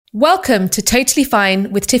Welcome to Totally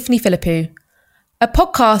Fine with Tiffany Philippou, a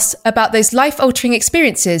podcast about those life-altering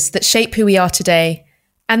experiences that shape who we are today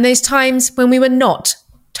and those times when we were not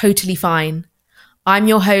totally fine. I'm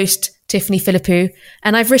your host, Tiffany Philippou,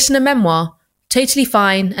 and I've written a memoir, Totally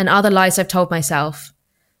Fine and Other Lies I've Told Myself.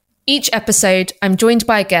 Each episode, I'm joined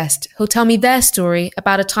by a guest who'll tell me their story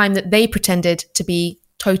about a time that they pretended to be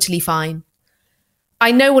totally fine.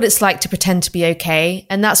 I know what it's like to pretend to be okay,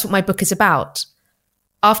 and that's what my book is about.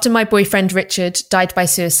 After my boyfriend Richard died by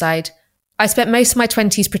suicide, I spent most of my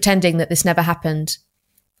 20s pretending that this never happened.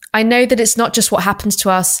 I know that it's not just what happens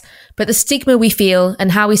to us, but the stigma we feel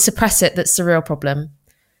and how we suppress it that's the real problem.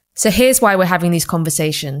 So here's why we're having these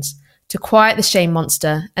conversations, to quiet the shame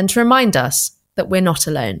monster and to remind us that we're not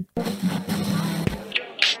alone.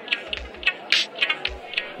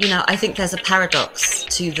 You know, I think there's a paradox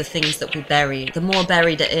to the things that we bury. The more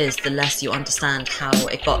buried it is, the less you understand how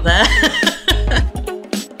it got there.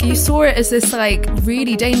 You saw it as this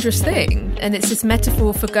really dangerous thing, and it's this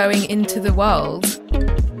metaphor for going into the world.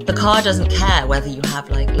 The car doesn't care whether you have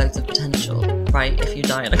loads of potential, right? If you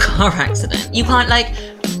die in a car accident, you can't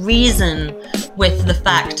reason with the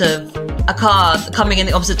fact of a car coming in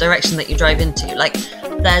the opposite direction that you drive into.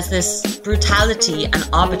 There's this brutality and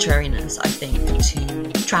arbitrariness, I think,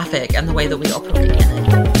 to traffic and the way that we operate in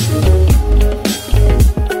it.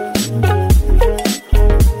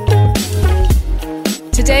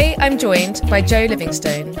 Today, I'm joined by Jo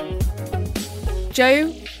Livingstone.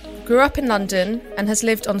 Jo grew up in London and has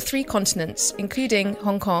lived on 3 continents, including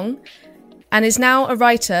Hong Kong, and is now a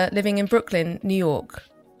writer living in Brooklyn, New York.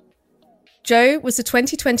 Jo was the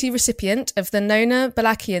 2020 recipient of the Nona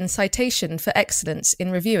Balakian Citation for Excellence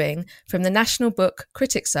in Reviewing from the National Book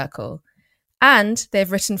Critics Circle, and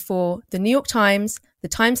they've written for The New York Times, The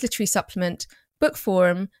Times Literary Supplement, Book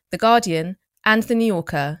Forum, The Guardian, and The New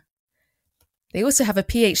Yorker. They also have a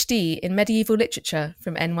PhD in medieval literature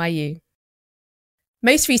from NYU.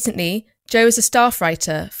 Most recently, Jo is a staff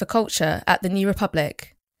writer for culture at The New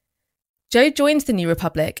Republic. Jo joined The New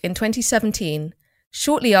Republic in 2017,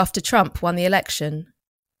 shortly after Trump won the election.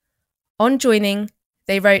 On joining,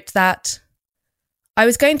 they wrote that, "I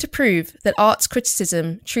was going to prove that arts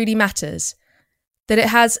criticism truly matters, that it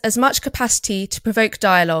has as much capacity to provoke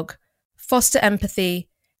dialogue, foster empathy,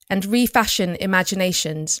 and refashion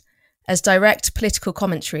imaginations as direct political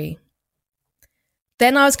commentary.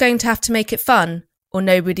 Then I was going to have to make it fun, or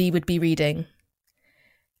nobody would be reading."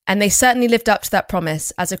 And they certainly lived up to that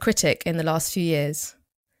promise as a critic in the last few years.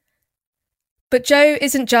 But Jo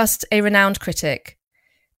isn't just a renowned critic.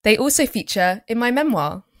 They also feature in my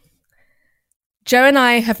memoir. Jo and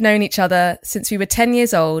I have known each other since we were 10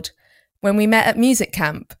 years old, when we met at music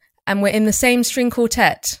camp and were in the same string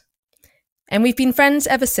quartet. And we've been friends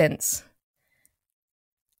ever since.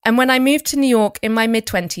 And when I moved to New York in my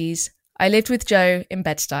mid-20s, I lived with Jo in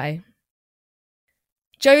Bed-Stuy.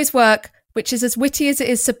 Jo's work, which is as witty as it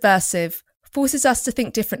is subversive, forces us to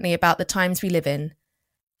think differently about the times we live in.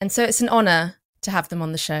 And so it's an honour to have them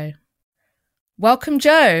on the show. Welcome,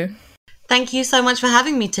 Jo. Thank you so much for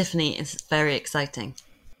having me, Tiffany. It's very exciting.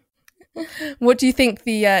 What do you think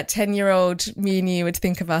the 10-year-old me and you would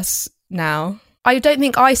think of us now? I don't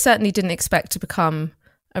think I certainly didn't expect to become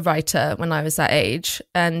a writer when I was that age.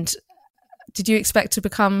 And did you expect to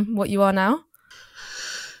become what you are now?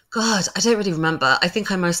 God, I don't really remember. I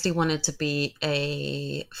think I mostly wanted to be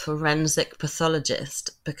a forensic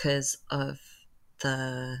pathologist because of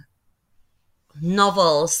the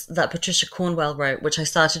novels that Patricia Cornwell wrote, which I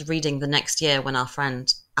started reading the next year when our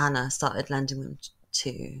friend Anna started lending them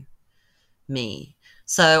to me.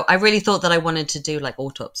 So I really thought that I wanted to do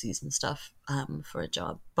autopsies and stuff for a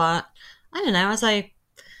job. But I don't know, as I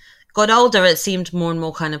got older, it seemed more and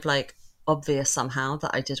more kind of obvious somehow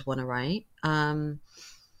that I did want to write. And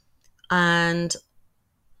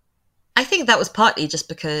I think that was partly just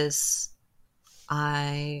because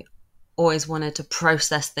I always wanted to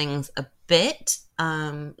process things a bit.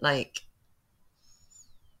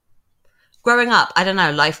 Growing up, I don't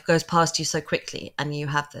know, life goes past you so quickly and you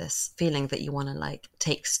have this feeling that you want to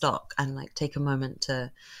take stock and take a moment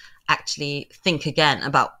to actually think again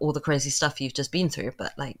about all the crazy stuff you've just been through,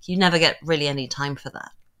 but you never get really any time for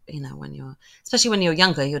that, especially when you're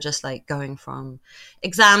younger. You're just going from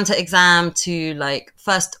exam to exam to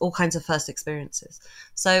all kinds of first experiences.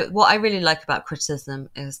 So what I really like about criticism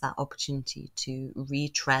is that opportunity to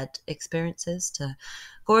retread experiences, to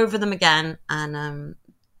go over them again. And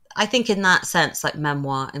I think in that sense,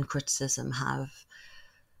 memoir and criticism have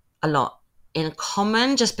a lot in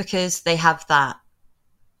common, just because they have that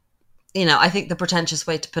you know, I think the pretentious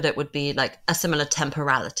way to put it would be like a similar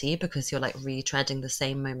temporality, because you're like retreading the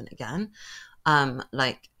same moment again.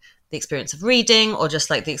 Like the experience of reading or just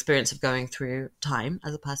like the experience of going through time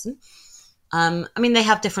as a person. I mean, they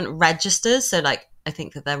have different registers, so like I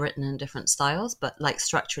think that they're written in different styles, but like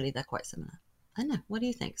structurally they're quite similar. I don't know. What do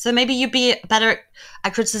you think? So maybe you'd be better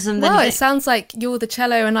at criticism than you Well, think. it sounds like you're the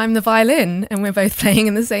cello and I'm the violin, and we're both playing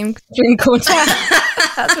in the same string quartet.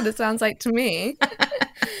 That's what it sounds like to me.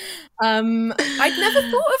 I'd never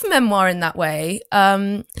thought of memoir in that way.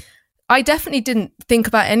 I definitely didn't think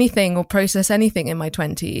about anything or process anything in my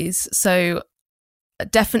 20s. So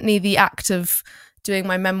definitely the act of doing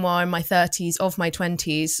my memoir in my 30s of my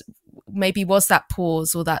 20s maybe was that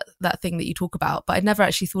pause or that thing that you talk about, but I'd never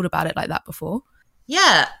actually thought about it like that before.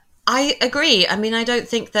 Yeah, I agree. I mean, I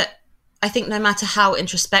think no matter how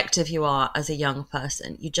introspective you are as a young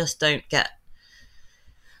person, you just don't get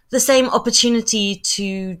the same opportunity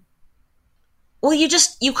to, well,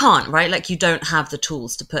 you can't, right? Like you don't have the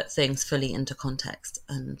tools to put things fully into context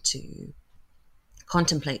and to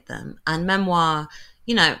contemplate them. And memoir,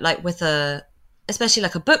 you know, like especially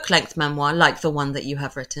like a book length memoir, like the one that you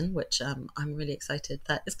have written, which I'm really excited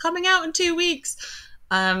that is coming out in 2 weeks.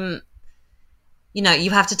 You know, you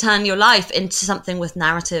have to turn your life into something with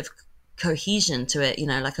narrative cohesion to it, you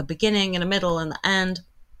know, like a beginning and a middle and the end.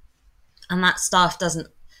 And that stuff doesn't,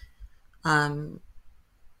 I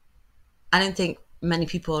don't think many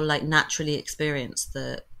people like naturally experience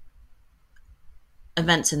the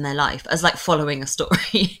events in their life as like following a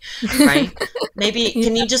story, right? Maybe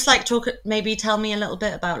can you just like maybe tell me a little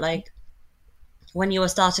bit about like when you were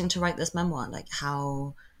starting to write this memoir, like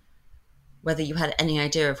whether you had any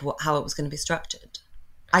idea of how it was going to be structured?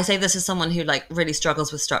 I say this as someone who like really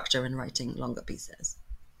struggles with structure in writing longer pieces.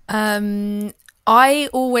 I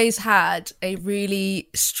always had a really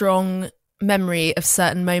strong memory of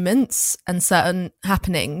certain moments and certain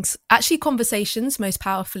happenings, actually conversations most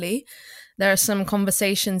powerfully. There are some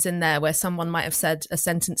conversations in there where someone might have said a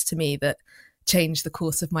sentence to me that changed the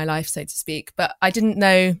course of my life, so to speak, but I didn't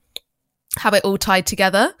know how it all tied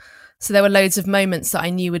together. So there were loads of moments that I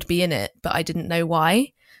knew would be in it, but I didn't know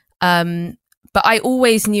why. But I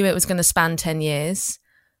always knew it was going to span 10 years.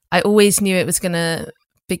 I always knew it was going to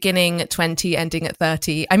beginning at 20, ending at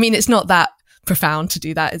 30. I mean, it's not that profound to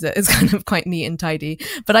do that, is it? It's kind of quite neat and tidy.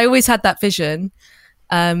 But I always had that vision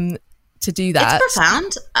to do that. It's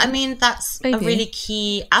profound. I mean, that's Maybe. a really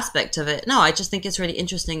key aspect of it. No, I just think it's really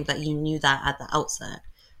interesting that you knew that at the outset.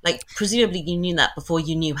 Like, presumably you knew that before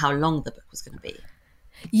you knew how long the book was going to be.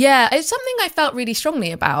 Yeah, it's something I felt really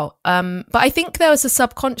strongly about. But I think there was a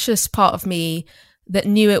subconscious part of me that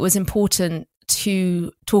knew it was important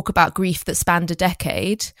to talk about grief that spanned a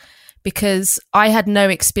decade, because I had no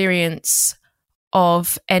experience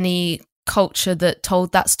of any culture that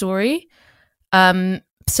told that story.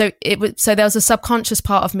 So there was a subconscious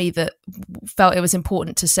part of me that felt it was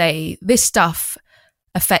important to say this stuff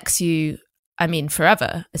affects you, I mean,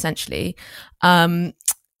 forever, essentially.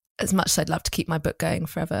 As much as I'd love to keep my book going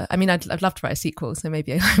forever. I mean, I'd love to write a sequel, so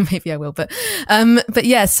maybe I will. But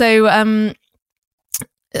yeah, so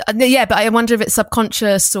yeah. But I wonder if it's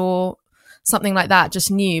subconscious or something like that.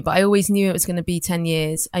 Just knew, but I always knew it was going to be 10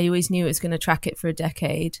 years. I always knew it was going to track it for a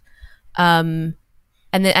decade. And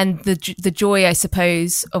the joy, I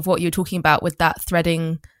suppose, of what you're talking about with that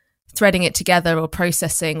threading it together or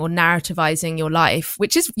processing or narrativizing your life,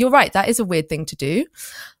 which is, you're right, that is a weird thing to do.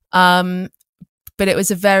 But it was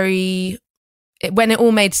when it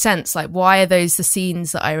all made sense, like, why are those the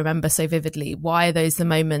scenes that I remember so vividly? Why are those the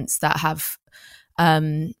moments that have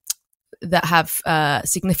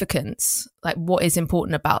significance? Like, what is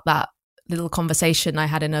important about that little conversation I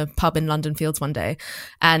had in a pub in London Fields one day,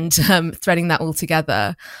 and threading that all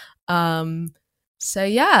together. So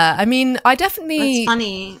yeah, I mean, I definitely... It's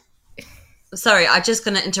funny. Sorry, I'm just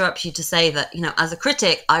going to interrupt you to say that, you know, as a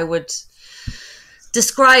critic, I would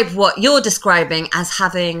describe what you're describing as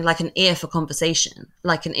having like an ear for conversation,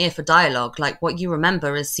 like an ear for dialogue. Like what you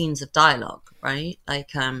remember is scenes of dialogue, right?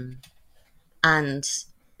 Like, and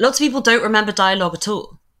lots of people don't remember dialogue at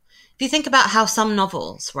all. If you think about how some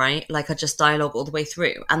novels, right, like are just dialogue all the way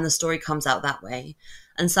through and the story comes out that way.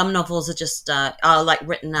 And some novels are just, are like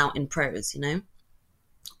written out in prose, you know,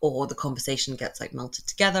 or the conversation gets like melted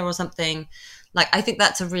together or something. Like, I think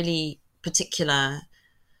that's a really particular,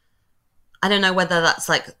 I don't know whether that's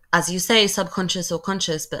like, as you say, subconscious or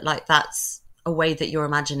conscious, but like that's a way that your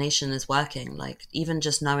imagination is working. Like even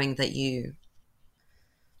just knowing that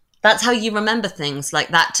that's how you remember things, like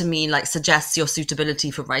that to me like suggests your suitability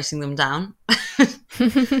for writing them down.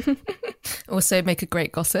 Also make a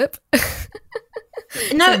great gossip.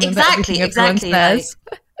 No, exactly. Like,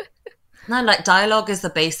 no, like dialogue is the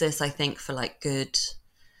basis, I think, for like good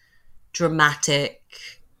dramatic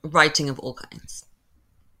writing of all kinds.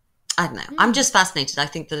 I don't know. I'm just fascinated. I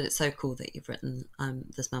think that it's so cool that you've written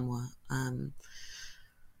this memoir. Can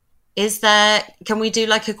we do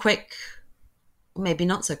like a quick, maybe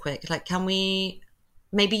not so quick, like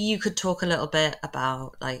maybe you could talk a little bit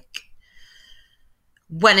about like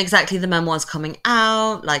when exactly the memoir's coming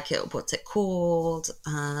out, like what's it called,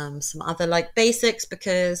 some other like basics,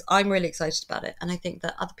 because I'm really excited about it. And I think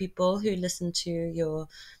that other people who listen to your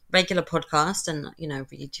regular podcast and, you know,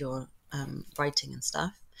 read your writing and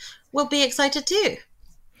stuff will be excited too.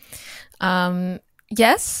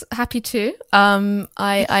 Yes, happy to.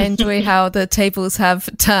 I enjoy how the tables have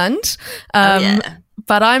turned. Yeah.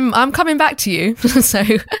 But I'm coming back to you, so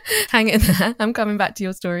hang in there. I'm coming back to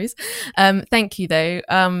your stories. Thank you, though.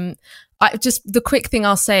 The quick thing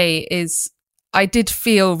I'll say is I did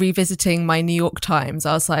feel revisiting my New York Times.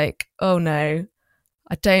 I was like, oh no,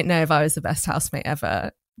 I don't know if I was the best housemate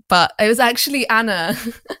ever. But it was actually Anna,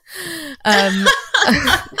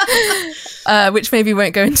 which maybe we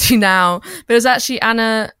won't go into now. But it was actually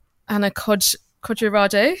Anna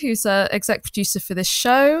Codgerado, who's an exec producer for this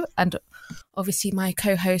show, and obviously my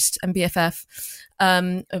co-host and BFF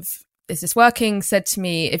of Is This Working, said to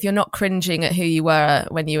me, if you're not cringing at who you were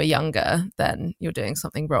when you were younger, then you're doing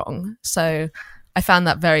something wrong. So I found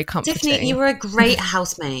that very comforting. Tiffany, you were a great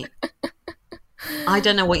housemate. I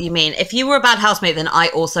don't know what you mean. If you were a bad housemate, then I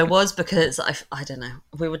also was, because I don't know.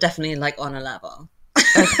 We were definitely like on a level.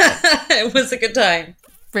 Okay. It was a good time.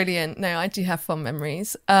 Brilliant. No, I do have fond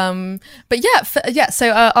memories. But yeah. So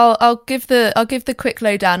I'll give the quick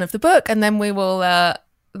lowdown of the book, and then we will.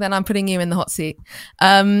 Then I'm putting you in the hot seat.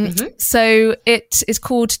 So it is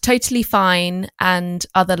called Totally Fine and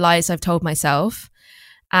Other Lies I've Told Myself,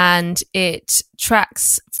 and it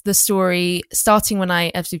tracks the story starting when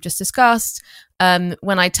as we've just discussed,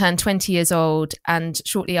 when I turned 20 years old, and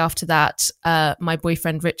shortly after that, my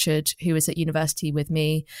boyfriend Richard, who was at university with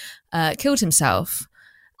me, killed himself.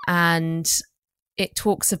 And it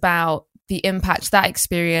talks about the impact that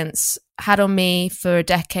experience had on me for a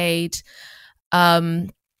decade. But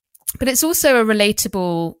it's also a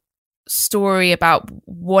relatable story about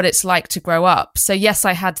what it's like to grow up. So yes,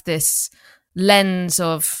 I had this lens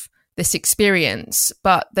of this experience,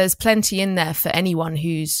 but there's plenty in there for anyone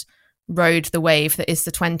who's rode the wave that is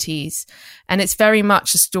the 20s. And it's very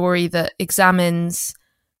much a story that examines,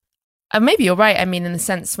 and maybe you're right, I mean, in the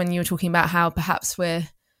sense when you were talking about how perhaps we're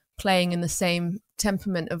playing in the same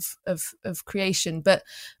temperament of creation, but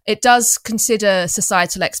it does consider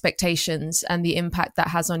societal expectations and the impact that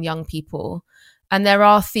has on young people. And there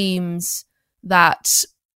are themes that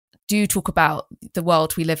do talk about the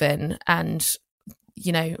world we live in, and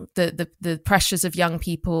you know, the pressures of young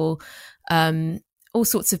people, all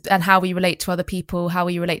sorts of, and how we relate to other people, how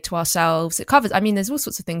we relate to ourselves. It covers, I mean, there's all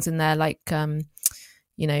sorts of things in there, like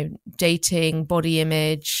you know, dating, body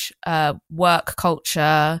image, work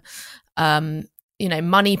culture, you know,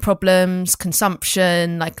 money problems,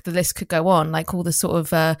 consumption, like the list could go on, like all the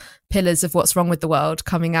sort of pillars of what's wrong with the world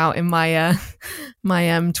coming out in my my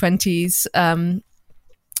 20s.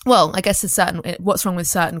 Well, I guess what's wrong with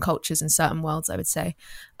certain cultures and certain worlds, I would say,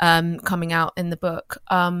 coming out in the book.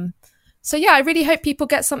 So yeah, I really hope people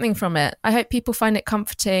get something from it. I hope people find it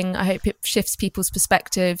comforting. I hope it shifts people's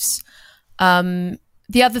perspectives.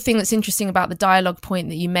 The other thing that's interesting about the dialogue point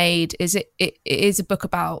that you made is it is a book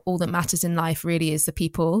about all that matters in life, really, is the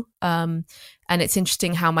people. And it's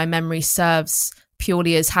interesting how my memory serves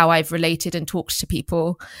purely as how I've related and talked to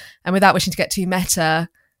people. And without wishing to get too meta,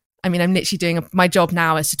 I mean, I'm literally doing my job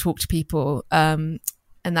now is to talk to people. And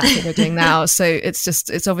that's what we're doing now. So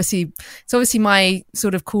it's obviously my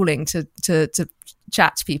sort of calling to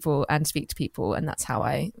chat to people and speak to people. And that's how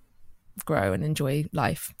I grow and enjoy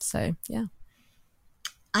life. So, yeah.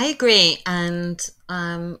 I agree. And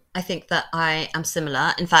I think that I am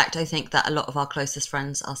similar. In fact, I think that a lot of our closest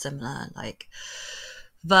friends are similar, like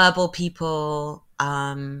verbal people.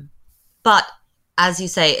 But as you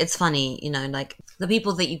say, it's funny, you know, like the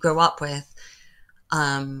people that you grow up with,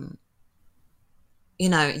 you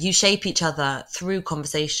know, you shape each other through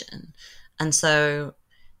conversation. And so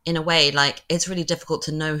in a way, like, it's really difficult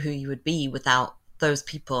to know who you would be without those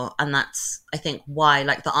people. And that's, I think, why,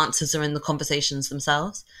 like, the answers are in the conversations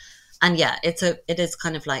themselves. And yeah, it is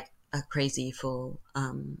kind of like a crazy full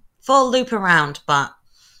loop around. But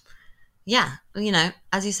yeah, you know,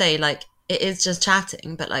 as you say, like, it is just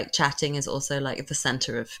chatting, but like chatting is also like the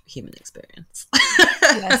center of human experience.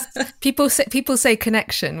 Yes. People say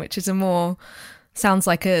connection, which is a more, sounds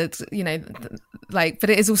like a, you know, like, but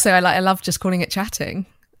it is also, I love just calling it chatting.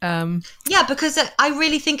 Yeah, because I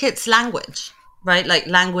really think it's language, right? Like,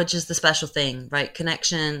 language is the special thing, right?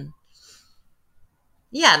 Connection.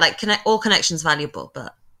 Yeah, like all connection's valuable,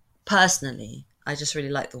 but personally, I just really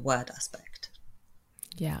like the word aspect.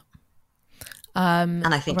 Yeah. And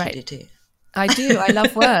I think right. you do too. I do. I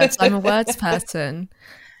love words. I'm a words person.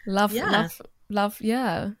 Love, Yeah. love.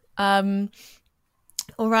 Yeah. All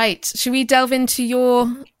right. Should we delve into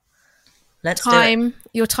your Let's do it.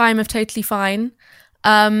 your time of Totally Fine?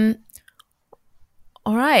 All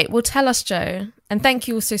right. Well, tell us, Jo. And thank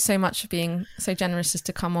you also so much for being so generous as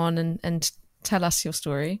to come on and tell us your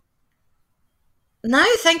story. No,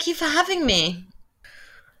 thank you for having me.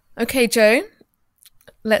 Okay, Jo,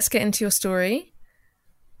 let's get into your story.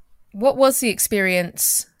 What was the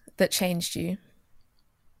experience that changed you?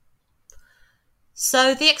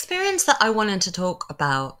 So the experience that I wanted to talk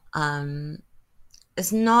about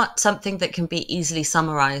is not something that can be easily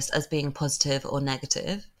summarized as being positive or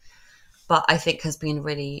negative, but I think has been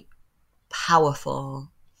really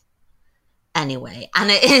powerful anyway.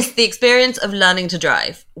 And it is the experience of learning to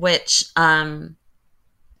drive, which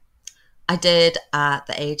I did at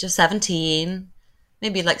the age of 17,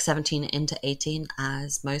 maybe like 17 into 18,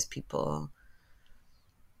 as most people.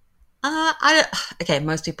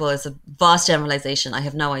 Most people is a vast generalization. I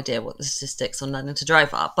have no idea what the statistics on learning to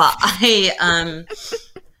drive are, but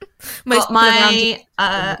Most people around you,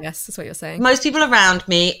 I uh, guess, is what you're saying. most people around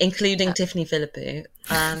me, including Tiffany Philippou.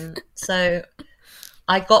 So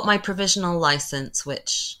I got my provisional license,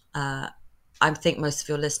 which I think most of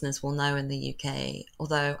your listeners will know in the UK.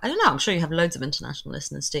 Although, I don't know, I'm sure you have loads of international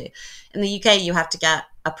listeners too. In the UK, you have to get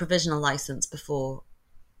a provisional license before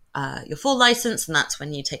your full license, and that's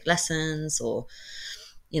when you take lessons or,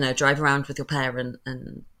 drive around with your parent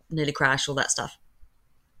and nearly crash, all that stuff.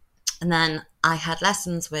 And then I had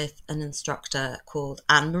lessons with an instructor called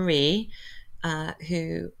Anne-Marie,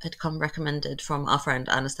 who had come recommended from our friend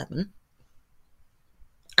Anna Stedman.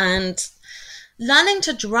 And learning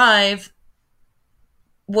to drive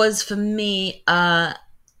was for me, I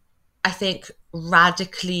think,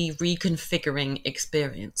 radically reconfiguring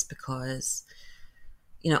experience because,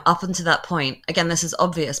 up until that point, again, this is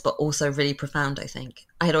obvious, but also really profound, I think.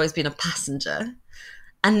 I had always been a passenger.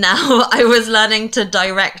 And now I was learning to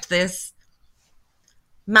direct this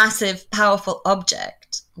massive, powerful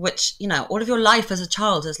object, which, all of your life as a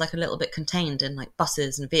child is like a little bit contained in like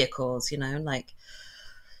buses and vehicles, like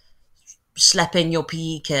schlepping your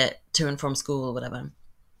PE kit to and from school or whatever.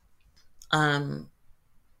 And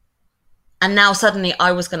now suddenly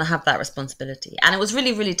I was going to have that responsibility. And it was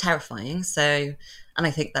really, really terrifying. So, and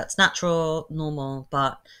I think that's natural, normal,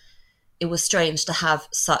 but it was strange to have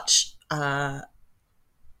such, I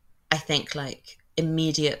think, like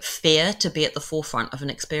immediate fear to be at the forefront of an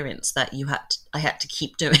experience that I had to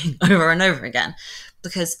keep doing over and over again.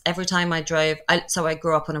 Because every time I drove, so I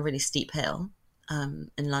grew up on a really steep hill in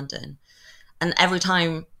London. And every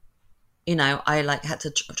time, I like had to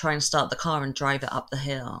try and start the car and drive it up the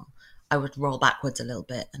hill, I would roll backwards a little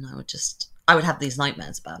bit and I would have these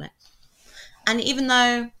nightmares about it. And even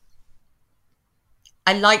though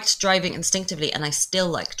I liked driving instinctively and I still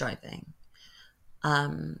like driving,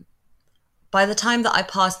 by the time that I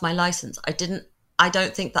passed my license, I don't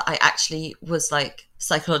think that I actually was like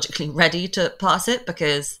psychologically ready to pass it,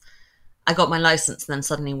 because I got my license and then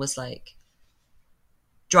suddenly was like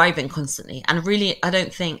driving constantly. And really, I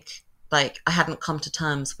don't think like I hadn't come to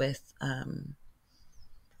terms with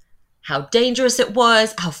how dangerous it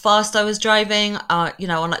was, how fast I was driving, on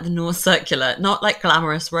like the North Circular, not like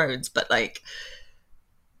glamorous roads, but like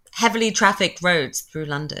heavily trafficked roads through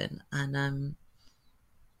London. And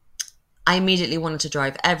I immediately wanted to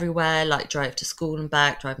drive everywhere, like drive to school and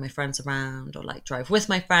back, drive my friends around, or like drive with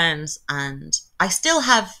my friends. And I still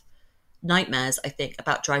have nightmares, I think,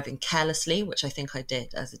 about driving carelessly, which I think I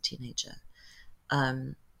did as a teenager.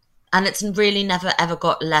 And it's really never, ever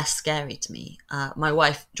got less scary to me. My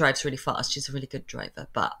wife drives really fast. She's a really good driver.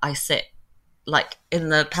 But I sit like in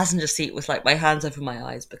the passenger seat with like my hands over my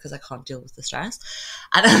eyes because I can't deal with the stress.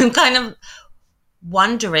 And I'm kind of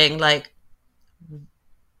wondering like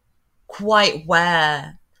quite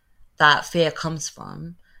where that fear comes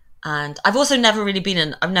from. And I've also never really been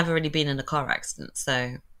in a car accident.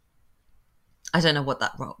 So I don't know what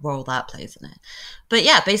that role that plays in it. But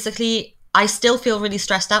yeah, basically, I still feel really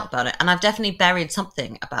stressed out about it. And I've definitely buried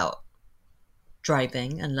something about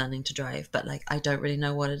driving and learning to drive, but like, I don't really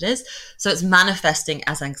know what it is. So it's manifesting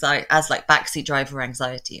as anxiety, as like backseat driver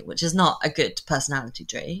anxiety, which is not a good personality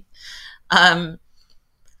trait. But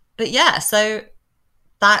yeah, so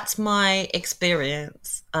that's my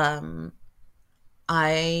experience.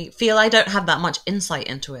 I feel I don't have that much insight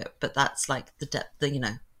into it, but that's like the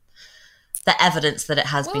evidence that it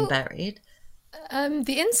has been buried.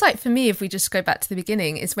 The insight for me, if we just go back to the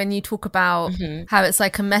beginning, is when you talk about Mm-hmm. how it's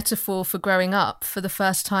like a metaphor for growing up. For the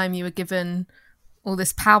first time, you were given all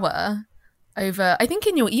this power over. I think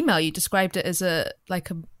in your email you described it as a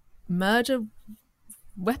murder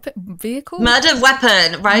weapon vehicle, Murder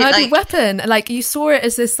weapon, right? murder Like, weapon. Like you saw it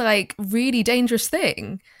as this like really dangerous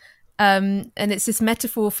thing, and it's this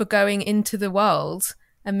metaphor for going into the world,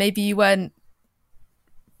 and maybe you weren't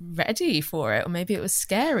ready for it, or maybe it was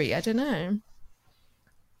scary. I don't know.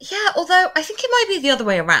 yeah, although I think it might be the other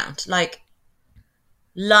way around. Like,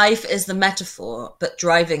 life is the metaphor, but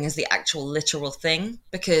driving is the actual literal thing.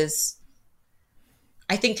 Because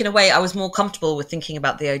I think, in a way, I was more comfortable with thinking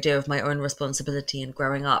about the idea of my own responsibility and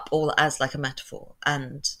growing up all as like a metaphor,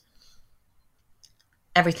 and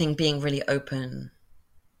everything being really open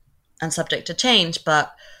and subject to change.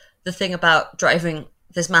 But the thing about driving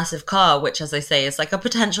this massive car, which, as I say, is like a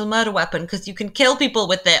potential murder weapon because you can kill people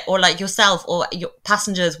with it, or like yourself or your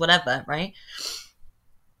passengers, whatever, right?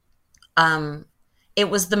 It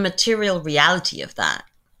was the material reality of that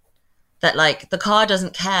like the car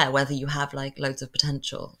doesn't care whether you have like loads of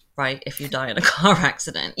potential, right? If you die in a car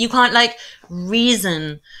accident, you can't like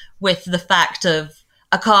reason with the fact of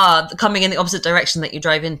a car coming in the opposite direction that you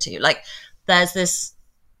drive into. Like, there's this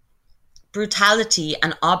brutality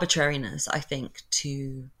and arbitrariness, I think,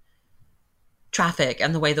 to traffic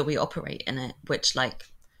and the way that we operate in it, which like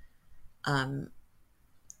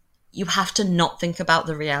you have to not think about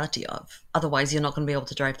the reality of, otherwise you're not going to be able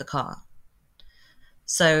to drive the car.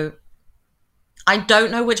 So I don't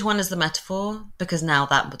know which one is the metaphor, because now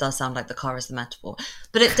that does sound like the car is the metaphor,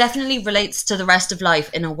 but it definitely relates to the rest of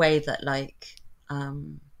life in a way that like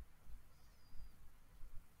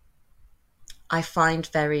I find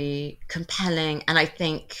very compelling. And I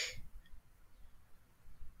think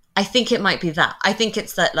it might be that. I think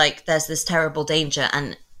it's that like there's this terrible danger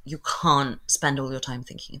and you can't spend all your time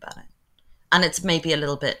thinking about it. And it's maybe a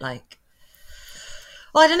little bit like,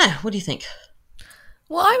 well, I don't know. What do you think?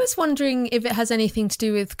 Well, I was wondering if it has anything to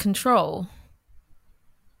do with control.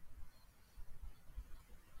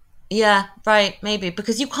 Yeah, right, maybe.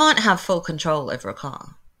 Because you can't have full control over a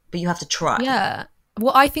car, but you have to try. Yeah.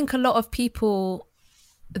 Well, I think a lot of people,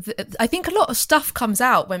 I think a lot of stuff comes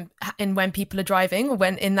out when people are driving, or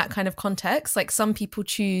when in that kind of context. Like some people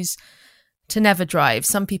choose to never drive.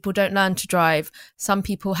 Some people don't learn to drive. Some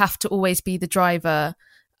people have to always be the driver.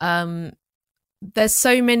 There's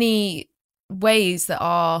so many ways that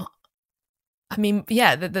are, I mean,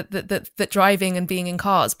 yeah, that driving and being in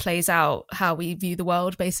cars plays out how we view the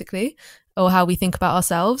world, basically, or how we think about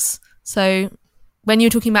ourselves. So when you're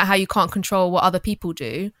talking about how you can't control what other people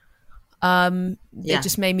do, it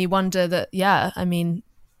just made me wonder that, yeah, I mean,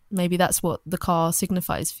 maybe that's what the car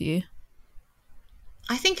signifies for you.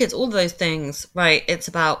 I think it's all those things, right? It's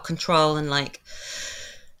about control and like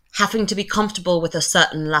having to be comfortable with a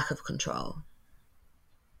certain lack of control.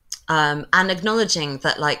 And acknowledging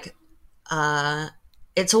that like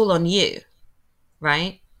it's all on you,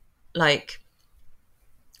 right? Like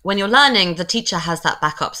when you're learning, the teacher has that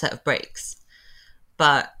backup set of brakes,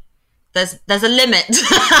 but there's a limit to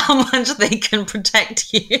how much they can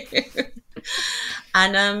protect you.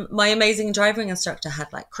 And my amazing driving instructor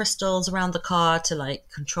had like crystals around the car to like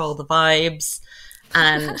control the vibes,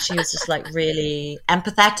 and she was just like really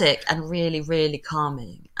empathetic and really, really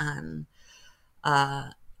calming. And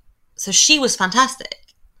so she was fantastic.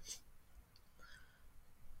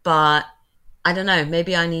 But I don't know,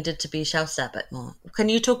 maybe I needed to be sheltered a bit more. Can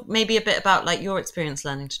you talk maybe a bit about like your experience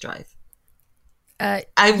learning to drive?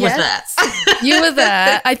 I was there. You were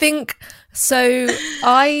there. I think so.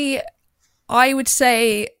 I would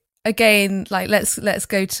say again, like let's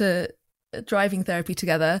go to driving therapy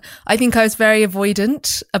together. I think I was very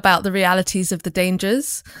avoidant about the realities of the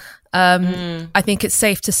dangers. I think it's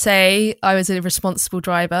safe to say I was a responsible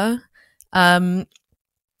driver. Now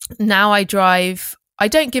I drive. I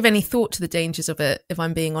don't give any thought to the dangers of it, if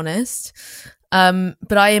I'm being honest.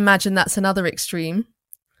 But I imagine that's another extreme,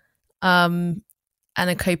 and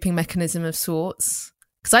a coping mechanism of sorts.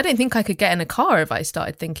 Because I don't think I could get in a car if I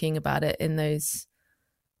started thinking about it in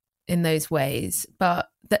those ways. But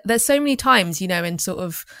there's so many times, you know, in sort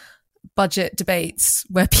of budget debates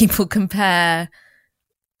where people compare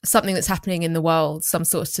something that's happening in the world, some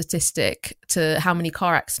sort of statistic, to how many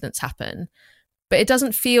car accidents happen. But it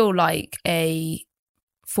doesn't feel like a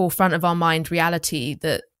forefront of our mind reality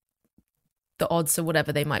that the odds are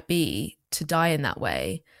whatever they might be to die in that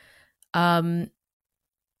way.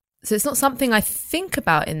 So it's not something I think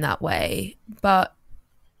about in that way, but...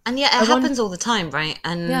 And yet it happens all the time, right?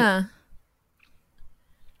 And yeah.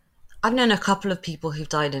 I've known a couple of people who've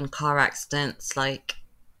died in car accidents, like,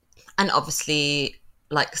 And obviously,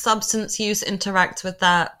 like, substance use interacts with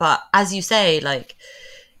that. But as you say, like,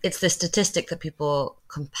 it's the statistic that people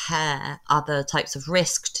compare other types of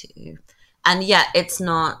risk to. And yet it's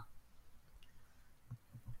not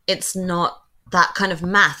that kind of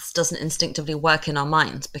maths doesn't instinctively work in our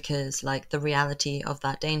minds, because like the reality of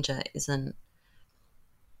that danger isn't,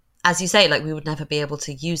 as you say, like we would never be able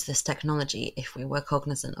to use this technology if we were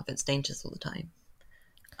cognizant of its dangers all the time.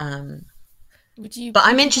 But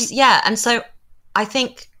I'm interested, yeah. And so I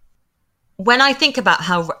think when I think about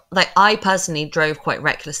how, like, I personally drove quite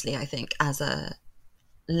recklessly, I think, as a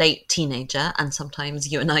late teenager, and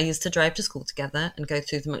sometimes you and I used to drive to school together and go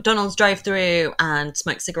through the McDonald's drive-through and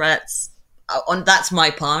smoke cigarettes. That's my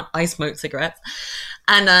part. I smoke cigarettes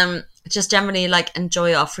and just generally like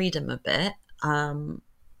enjoy our freedom a bit. But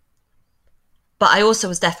I also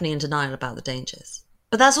was definitely in denial about the dangers.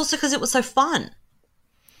 But that's also because it was so fun.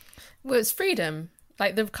 Well, it's freedom.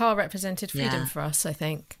 Like the car represented freedom for us, I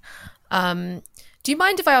think. Do you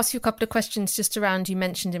mind if I ask you a couple of questions just around, you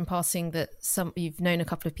mentioned in passing that you've known a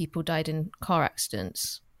couple of people died in car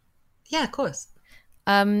accidents? Yeah, of course.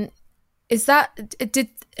 Is that,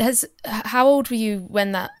 how old were you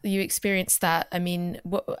when you experienced that? I mean,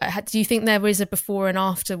 do you think there was a before and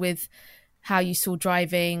after with how you saw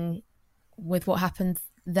driving, with what happened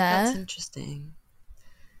there?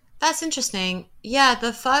 That's interesting. Yeah,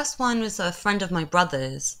 the first one was a friend of my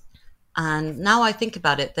brother's, and now I think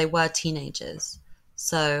about it, they were teenagers.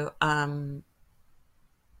 So, and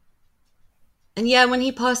yeah, when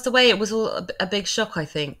he passed away, it was all a big shock, I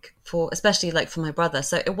think, especially like for my brother.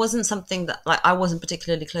 So it wasn't something that, like, I wasn't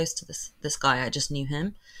particularly close to this guy. I just knew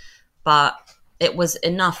him, but it was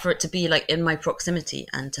enough for it to be like in my proximity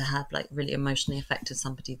and to have like really emotionally affected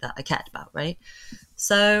somebody that I cared about, right?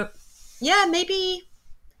 So yeah, maybe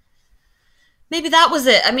that was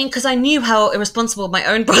it. I mean, because I knew how irresponsible my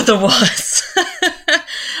own brother was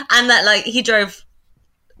and that like he drove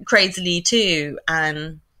crazily too.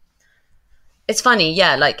 And it's funny,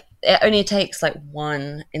 yeah, like it only takes like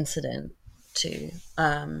one incident to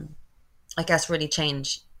I guess really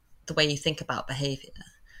change the way you think about behavior,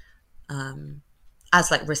 as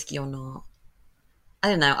like risky or not. I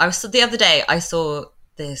don't know, the other day I saw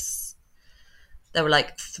this, there were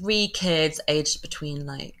like 3 kids aged between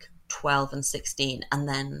like 12 and 16, and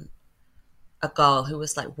then a girl who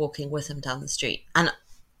was like walking with him down the street, and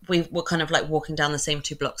we were kind of like walking down the same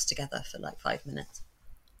 2 blocks together for like 5 minutes.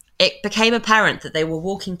 It became apparent that they were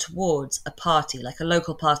walking towards a party, like a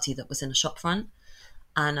local party that was in a shop front,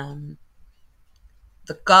 and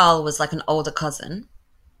the girl was like an older cousin,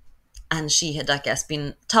 and she had, I guess,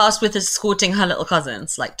 been tasked with escorting her little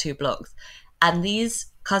cousins like 2 blocks, and these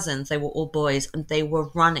cousins, they were all boys, and they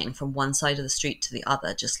were running from one side of the street to the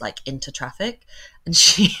other, just like into traffic. And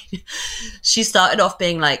she started off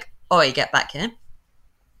being like, "Oi, get back here,"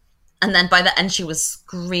 and then by the end she was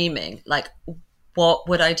screaming like, "What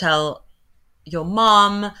would I tell your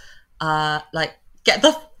mom? Like, get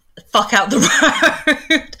the fuck out the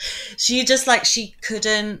road." She just like, she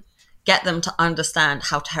couldn't get them to understand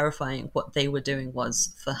how terrifying what they were doing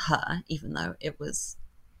was for her, even though it was,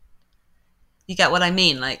 you get what I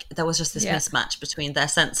mean? Like, there was just this mismatch between their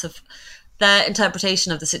sense of, their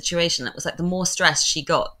interpretation of the situation. It was like the more stress she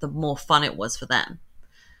got, the more fun it was for them.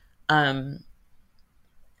 And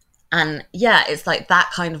yeah, it's like that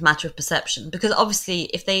kind of matter of perception, because obviously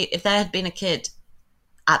if there had been a kid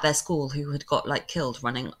at their school who had got like killed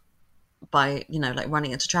running by, you know, like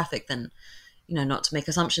running into traffic, then, you know, not to make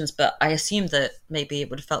assumptions, but I assume that maybe it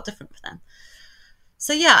would have felt different for them.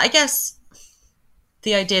 So yeah, I guess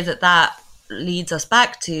the idea that leads us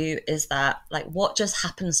back to is that, like, what just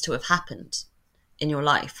happens to have happened in your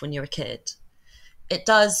life when you're a kid, it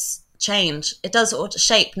does change, it does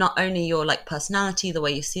shape not only your like personality, the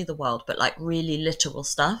way you see the world, but like really literal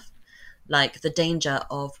stuff, like the danger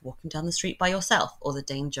of walking down the street by yourself, or the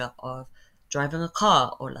danger of driving a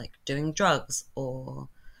car, or like doing drugs, or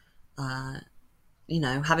you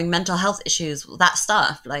know, having mental health issues, that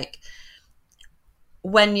stuff. Like,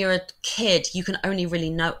 when you're a kid, you can only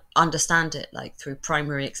really understand it like through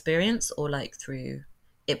primary experience, or like through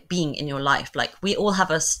it being in your life. Like, we all have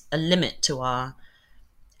a limit to our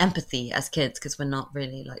empathy as kids, because we're not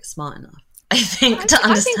really like smart enough, I think, to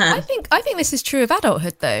understand. I think this is true of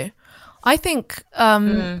adulthood though. I think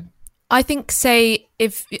say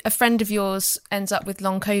if a friend of yours ends up with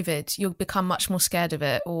long COVID, you'll become much more scared of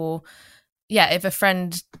it. Or yeah, if a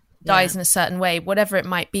friend dies in a certain way, whatever it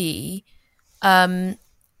might be,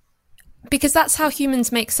 because that's how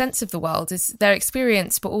humans make sense of the world, is their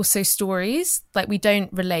experience, but also stories. Like, we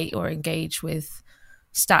don't relate or engage with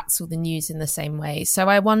stats or the news in the same way. So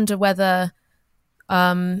I wonder whether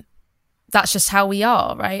that's just how we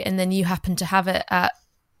are, right? And then you happen to have it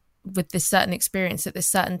with this certain experience at this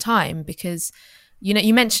certain time because, you know,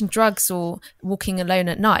 you mentioned drugs or walking alone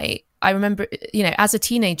at night. I remember, you know, as a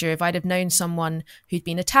teenager, if I'd have known someone who'd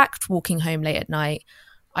been attacked walking home late at night,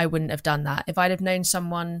 I wouldn't have done that. If I'd have known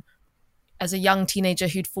someone as a young teenager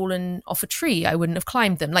who'd fallen off a tree, I wouldn't have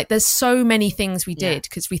climbed them. Like, there's so many things we did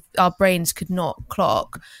because our brains could not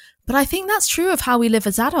clock. But I think that's true of how we live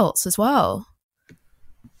as adults as well.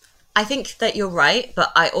 I think that you're right,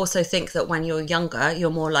 but I also think that when you're younger, you're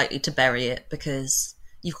more likely to bury it because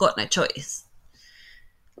you've got no choice.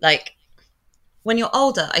 Like, when you're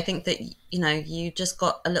older, I think that, you know, you just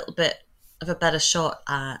got a little bit of a better shot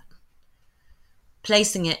at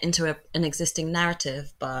placing it into an existing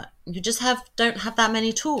narrative, but you just don't have that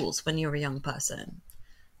many tools when you're a young person,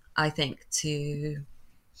 I think, to...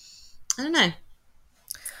 I don't know.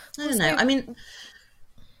 I mean...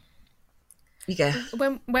 You go.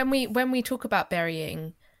 When we talk about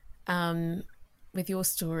burying, with your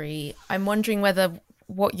story, I'm wondering whether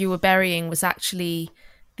what you were burying was actually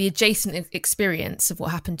the adjacent experience of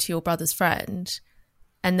what happened to your brother's friend,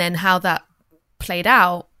 and then how that played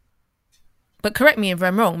out. But correct me if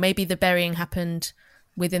I'm wrong. Maybe the burying happened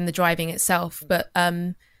within the driving itself. But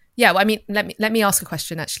yeah, I mean, let me ask a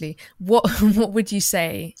question. Actually, what would you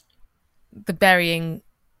say the burying?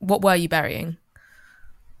 What were you burying?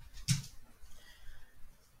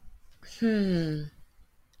 You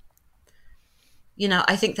know,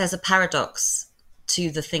 I think there's a paradox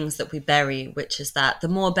to the things that we bury, which is that the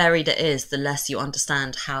more buried it is, the less you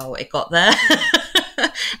understand how it got there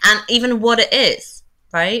and even what it is,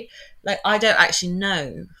 right? Like, I don't actually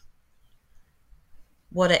know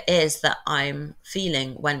what it is that I'm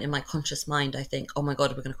feeling when in my conscious mind I think, oh my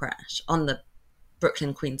God, we're going to crash on the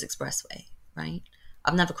Brooklyn Queens Expressway, right?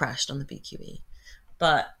 I've never crashed on the BQE,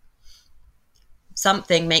 but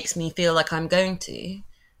something makes me feel like I'm going to,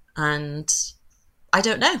 and I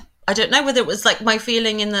don't know whether it was like my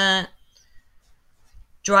feeling in the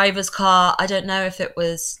driver's car. I don't know if it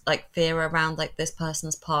was like fear around like this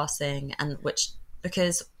person's passing, and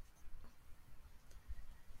because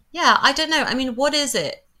I don't know. I mean, what is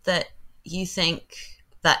it that you think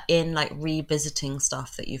that in like revisiting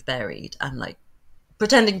stuff that you've buried and like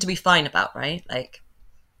pretending to be fine about, right? Like,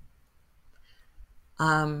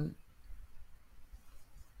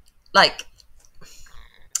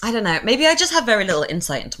 I don't know, maybe I just have very little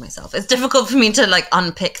insight into myself. It's difficult for me to like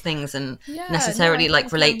unpick things and necessarily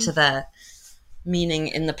relate to their meaning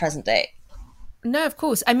in the present day. No, of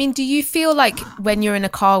course. I mean, do you feel like when you're in a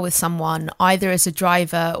car with someone, either as a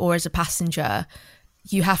driver or as a passenger,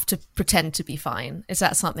 you have to pretend to be fine? Is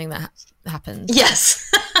that something that happens? Yes.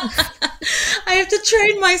 I have to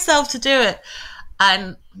train myself to do it.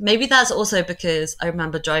 And maybe that's also because I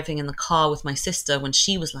remember driving in the car with my sister when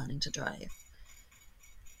she was learning to drive.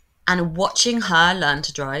 And watching her learn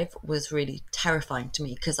to drive was really terrifying to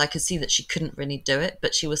me because I could see that she couldn't really do it,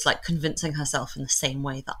 but she was like convincing herself in the same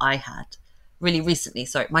way that I had really recently.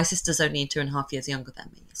 Sorry, my sister's only 2.5 years younger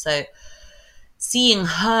than me. So seeing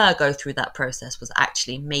her go through that process was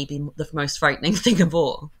actually maybe the most frightening thing of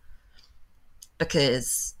all,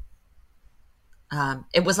 because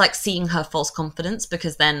it was like seeing her false confidence,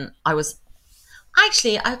 because then I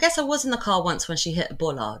guess I was in the car once when she hit a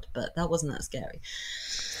bollard, but that wasn't that scary.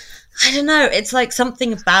 I don't know. It's like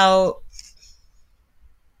something about,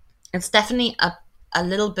 it's definitely a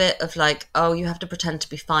little bit of like, oh, you have to pretend to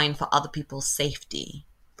be fine for other people's safety,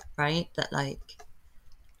 right? That like,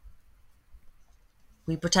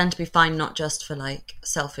 we pretend to be fine not just for like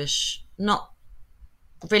selfish, not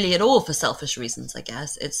really at all for selfish reasons, I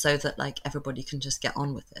guess. It's so that like everybody can just get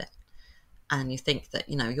on with it. And you think that,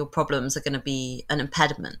 you know, your problems are going to be an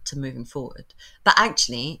impediment to moving forward. But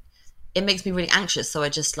actually, it makes me really anxious. So I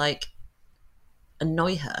just like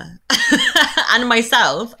annoy her and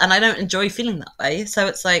myself. And I don't enjoy feeling that way. So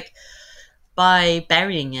it's like, by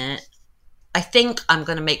burying it, I think I'm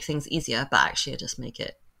going to make things easier, but actually I just make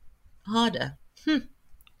it harder.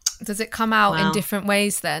 Does it come out in different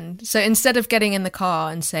ways then? So instead of getting in the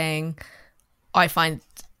car and saying, I find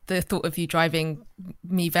the thought of you driving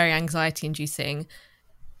me very anxiety inducing,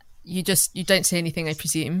 you don't say anything, I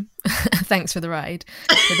presume. Thanks for the ride.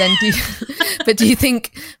 But then do you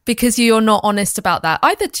think, because you're not honest about that,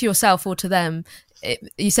 either to yourself or to them,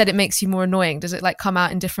 you said it makes you more annoying. Does it like come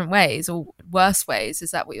out in different ways or worse ways?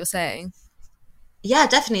 Is that what you're saying? Yeah,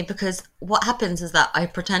 definitely. Because what happens is that I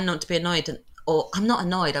pretend not to be annoyed, or I'm not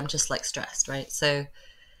annoyed, I'm just like stressed, right? So,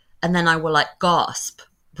 and then I will like gasp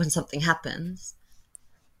when something happens.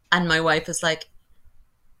 And my wife is like,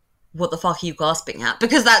 what the fuck are you gasping at?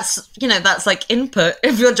 Because that's like input.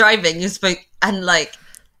 If you're driving, you speak, and like,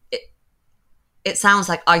 it sounds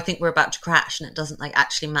like I think we're about to crash, and it doesn't like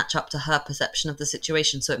actually match up to her perception of the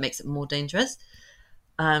situation, so it makes it more dangerous.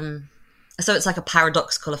 So it's like a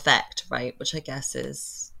paradoxical effect, right? Which I guess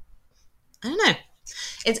is, I don't know.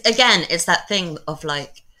 It's that thing of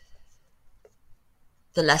like,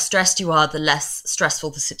 the less stressed you are, the less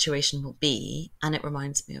stressful the situation will be. And it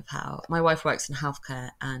reminds me of how my wife works in healthcare,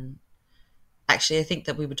 and actually I think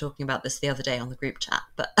that we were talking about this the other day on the group chat,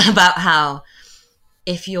 but about how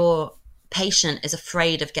if your patient is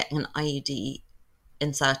afraid of getting an IUD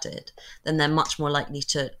inserted, then they're much more likely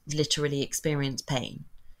to literally experience pain.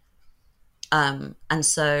 And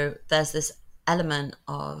so there's this element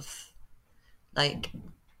of like,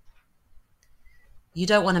 you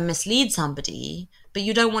don't want to mislead somebody, but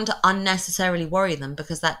you don't want to unnecessarily worry them,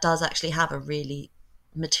 because that does actually have a really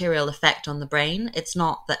material effect on the brain. It's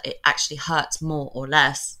not that it actually hurts more or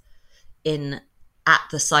less at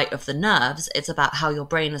the site of the nerves. It's about how your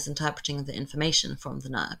brain is interpreting the information from the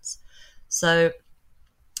nerves. So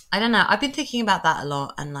I don't know. I've been thinking about that a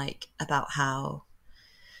lot, and like about how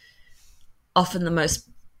often the most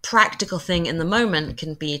practical thing in the moment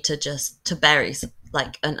can be to bury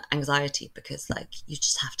like an anxiety, because like you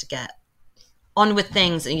just have to get on with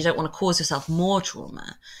things and you don't want to cause yourself more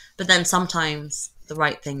trauma. But then sometimes the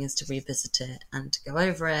right thing is to revisit it and to go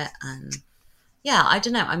over it. And yeah, I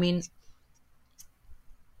don't know. I mean,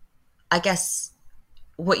 I guess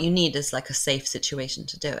what you need is like a safe situation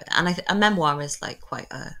to do it. And a memoir is like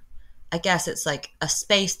I guess it's like a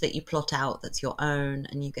space that you plot out that's your own,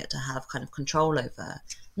 and you get to have kind of control over,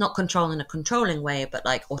 not control in a controlling way, but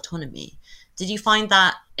like autonomy. Did you find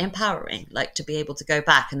that empowering, like to be able to go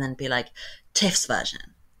back and then be like, Tiff's version?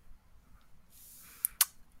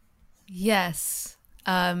 Yes.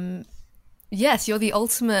 Yes, you're the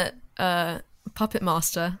ultimate puppet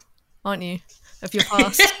master, aren't you, of your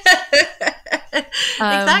past?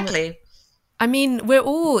 Exactly. I mean, we're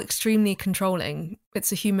all extremely controlling.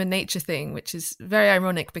 It's a human nature thing, which is very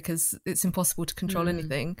ironic because it's impossible to control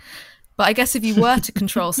anything. But I guess if you were to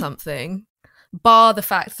control something, bar the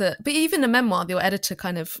fact that, but even a memoir, your editor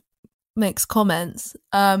kind of makes comments,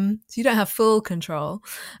 so you don't have full control.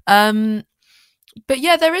 But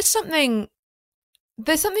yeah, there's something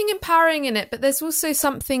empowering in it, but there's also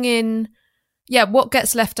something in, what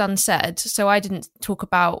gets left unsaid. So I didn't talk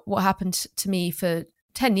about what happened to me for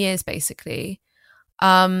 10 years, basically.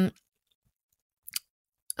 Apart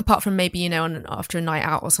from maybe, after a night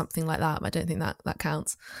out or something like that. I don't think that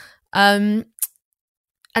counts. And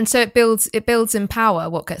so it builds in power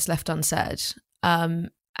what gets left unsaid. And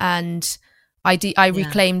I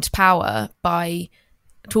reclaimed power by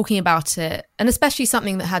talking about it, and especially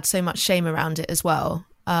something that had so much shame around it as well.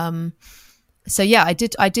 So yeah, I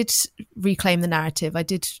did reclaim the narrative. I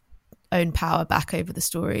did own power back over the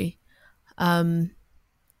story.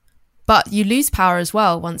 But you lose power as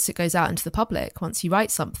well once it goes out into the public, once you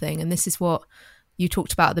write something. And this is what you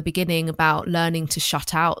talked about at the beginning, about learning to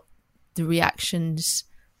shut out the reactions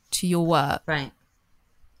to your work. Right.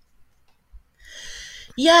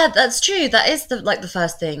 Yeah, that's true. That is the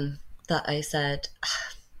first thing that I said.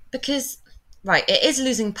 Because, right, it is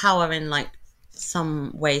losing power in like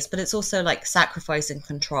some ways, but it's also like sacrificing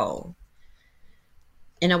control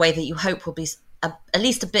in a way that you hope will be at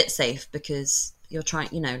least a bit safe, because you're trying,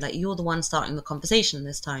 like you're the one starting the conversation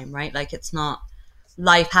this time, right? Like it's not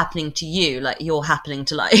life happening to you, like you're happening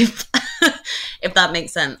to life. If that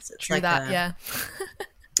makes sense. It's True like that, yeah.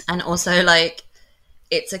 And also like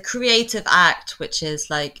it's a creative act, which is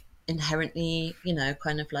like inherently,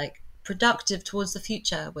 kind of like productive towards the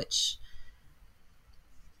future, which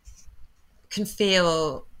can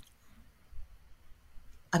feel,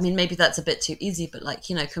 I mean, maybe that's a bit too easy, but like,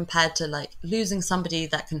 compared to like losing somebody,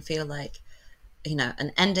 that can feel like,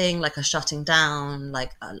 an ending, like a shutting down,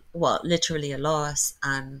 like literally a loss.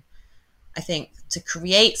 And I think to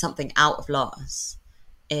create something out of loss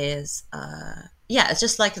is it's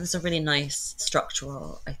just like there's a really nice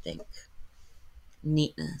structural, I think,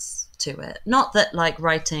 neatness to it. Not that like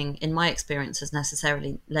writing, in my experience, has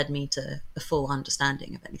necessarily led me to a full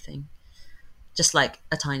understanding of anything, just like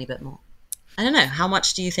a tiny bit more. I don't know, how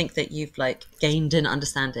much do you think that you've like gained in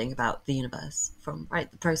understanding about the universe from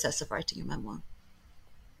the process of writing your memoir?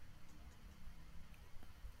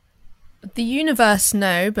 The universe,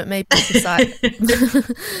 no, but maybe society.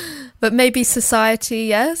 But maybe society,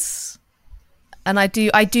 yes. And I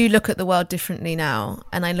do look at the world differently now,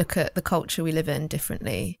 and I look at the culture we live in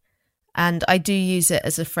differently, and I do use it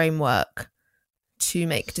as a framework to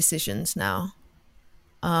make decisions now.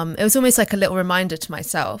 It was almost like a little reminder to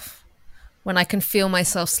myself when I can feel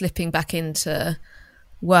myself slipping back into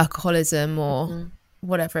workaholism or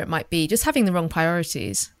whatever it might be, just having the wrong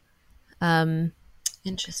priorities.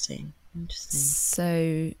 Interesting.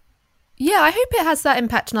 So yeah, I hope it has that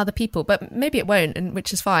impact on other people, but maybe it won't, and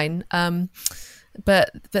which is fine.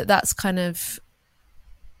 But that's kind of,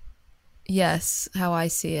 yes, how I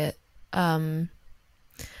see it. But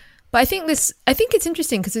I think it's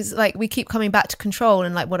interesting because it's like we keep coming back to control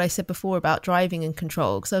and like what I said before about driving and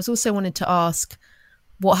control. Because I was also wanted to ask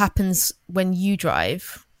what happens when you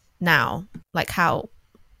drive now, like how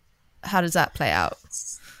does that play out?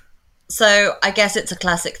 So I guess it's a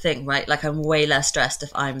classic thing, right? Like I'm way less stressed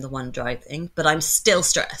if I'm the one driving, but I'm still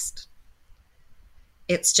stressed.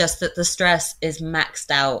 It's just that the stress is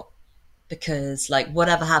maxed out because like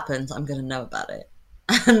whatever happens, I'm going to know about it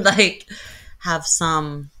and like have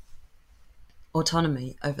some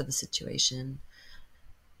autonomy over the situation,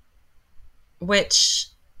 which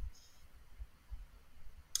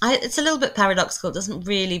it's a little bit paradoxical. It doesn't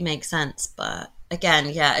really make sense, but again,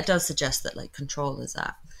 yeah, it does suggest that like control is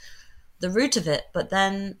at the root of it. But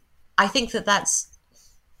then I think that's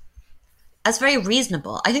very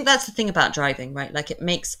reasonable. I think that's the thing about driving, right? Like it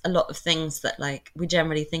makes a lot of things that like we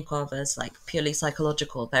generally think of as like purely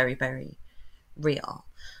psychological very, very real.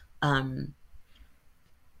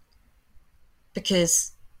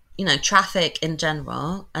 Because, you know, traffic in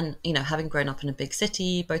general, and, you know, having grown up in a big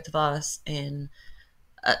city, both of us in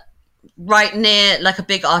right near like a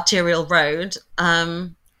big arterial road,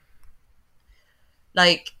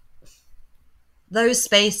 like those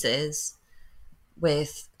spaces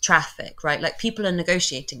with traffic, right? Like people are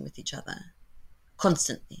negotiating with each other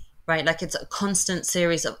constantly, right? Like it's a constant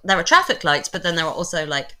series of, there are traffic lights, but then there are also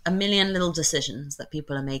like a million little decisions that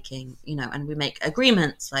people are making, you know, and we make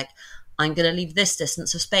agreements like, I'm going to leave this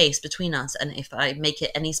distance of space between us, and if I make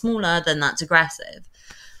it any smaller, then that's aggressive.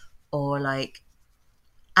 Or like,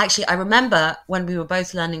 actually, I remember when we were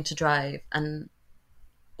both learning to drive,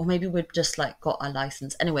 or maybe we'd just like got our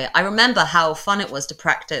license. Anyway, I remember how fun it was to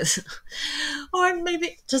practice, or maybe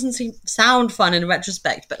it doesn't sound fun in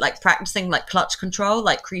retrospect, but like practicing like clutch control,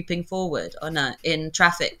 like creeping forward in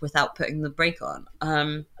traffic without putting the brake on,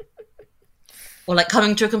 or like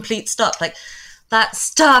coming to a complete stop, like that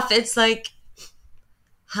stuff. It's like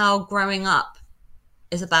how growing up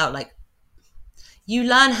is about, like you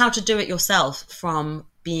learn how to do it yourself from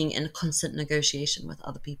being in a constant negotiation with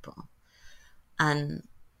other people. And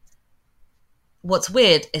what's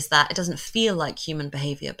weird is that it doesn't feel like human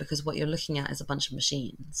behavior because what you're looking at is a bunch of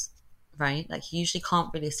machines, right? Like you usually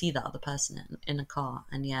can't really see that other person in a car,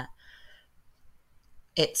 and yet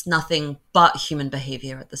it's nothing but human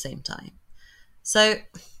behavior at the same time. So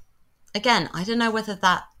again, I don't know whether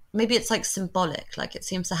that, maybe it's like symbolic, like it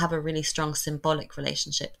seems to have a really strong symbolic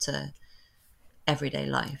relationship to everyday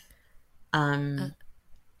life. And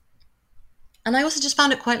I also just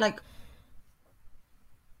found it quite like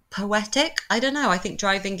poetic. I don't know. I think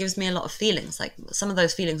driving gives me a lot of feelings. Like some of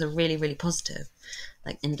those feelings are really, really positive,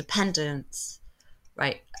 like independence,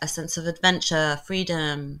 right? A sense of adventure,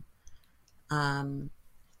 freedom. I've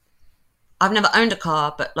never owned a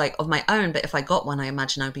car, but like of my own, but if I got one, I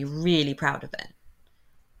imagine I'd be really proud of it.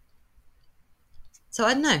 So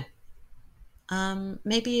I don't know.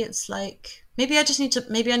 Maybe it's like, maybe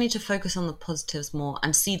I need to focus on the positives more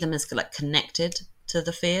and see them as like connected to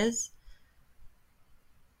the fears.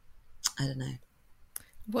 I don't know.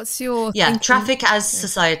 What's your thinking? Traffic as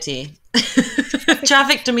society.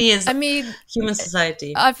 Traffic to me is, I mean, human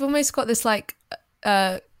society. I've almost got this like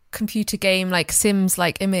computer game like Sims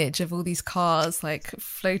like image of all these cars like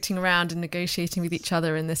floating around and negotiating with each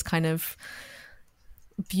other in this kind of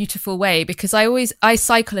beautiful way, because I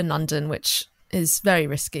cycle in London, which is very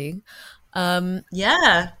risky.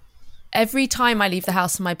 Yeah. Every time I leave the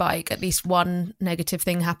house on my bike, at least one negative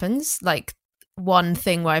thing happens, like one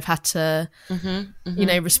thing where I've had to, you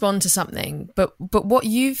know, respond to something. But what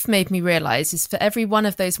you've made me realize is for every one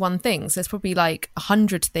of those one things, there's probably like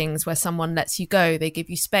 100 things where someone lets you go, they give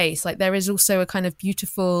you space. Like there is also a kind of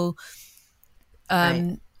beautiful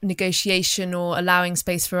negotiation or allowing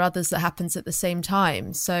space for others that happens at the same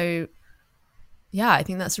time. So yeah, I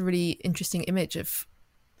think that's a really interesting image of,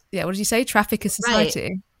 what did you say? Traffic as society.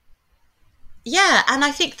 Right. Yeah, and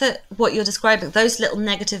I think that what you're describing, those little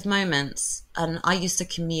negative moments, and I used to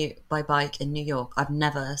commute by bike in New York. I've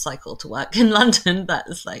never cycled to work in London. That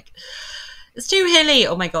is like, it's too hilly.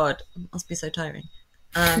 Oh my God, it must be so tiring.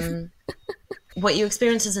 What you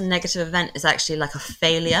experience as a negative event is actually like a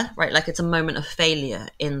failure, right? Like it's a moment of failure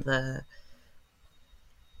in the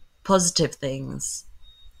positive things,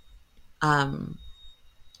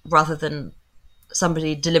 rather than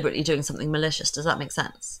somebody deliberately doing something malicious. Does that make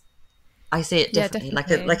sense? I see it differently, like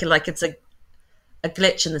it's a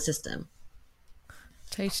glitch in the system.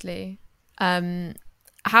 Totally.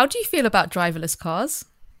 How do you feel about driverless cars?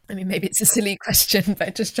 I mean, maybe it's a silly question, but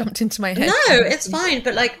it just jumped into my head. No, it's fine.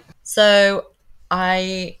 But like, so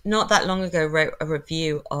I, not that long ago, wrote a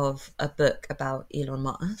review of a book about Elon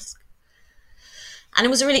Musk. And it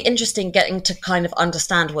was really interesting getting to kind of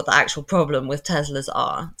understand what the actual problem with Teslas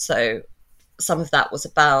are. So some of that was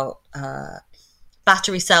about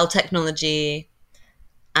battery cell technology,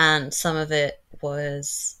 and some of it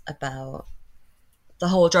was about the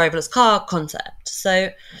whole driverless car concept. So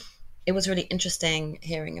it was really interesting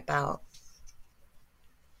hearing about,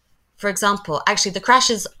 for example, actually the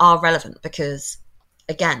crashes are relevant because,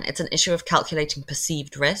 again, it's an issue of calculating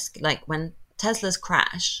perceived risk. Like when Teslas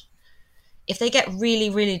crash, if they get really,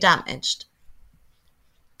 really damaged,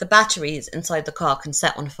 the batteries inside the car can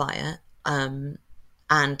set on fire and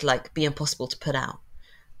like be impossible to put out.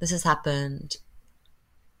 This has happened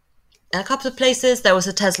in a couple of places. There was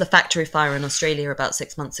a Tesla factory fire in Australia about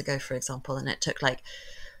 6 months ago, for example, and it took like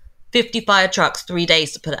 50 fire trucks 3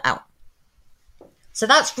 days to put it out. So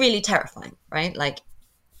that's really terrifying, right? Like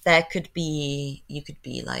you could be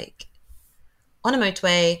like on a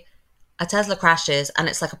motorway, a Tesla crashes, and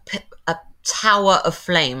it's like a tower of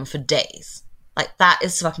flame for days. Like that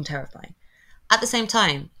is fucking terrifying. At the same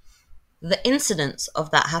time, the incidence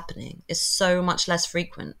of that happening is so much less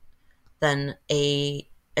frequent than a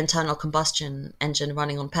internal combustion engine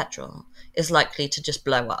running on petrol is likely to just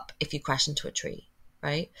blow up if you crash into a tree,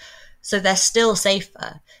 right? So they're still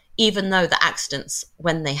safer, even though the accidents,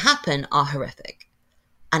 when they happen, are horrific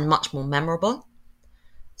and much more memorable.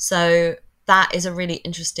 So that is a really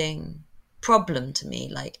interesting problem to me.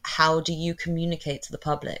 Like, how do you communicate to the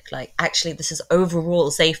public, like, actually, this is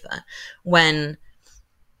overall safer, when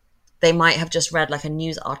they might have just read like a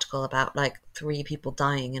news article about like 3 people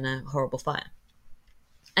dying in a horrible fire.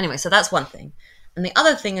 Anyway, so that's one thing. And the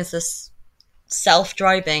other thing is this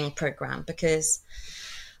self-driving program, because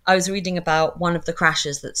I was reading about one of the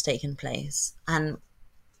crashes that's taken place, and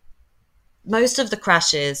most of the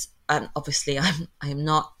crashes, obviously I am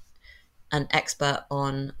not an expert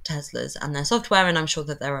on Teslas and their software, and I'm sure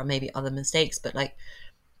that there are maybe other mistakes, but like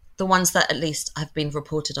the ones that at least have been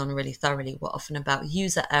reported on really thoroughly were often about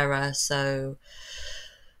user error. So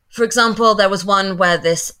for example, there was one where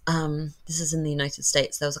this is in the United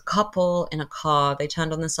States. There was a couple in a car. They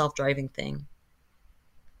turned on the self-driving thing,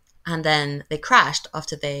 and then they crashed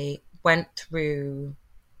after they went through.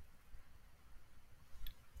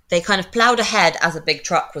 They kind of plowed ahead as a big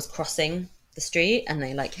truck was crossing the street, and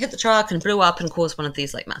they like hit the truck and blew up and caused one of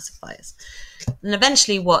these like massive fires. And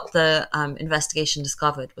eventually what the investigation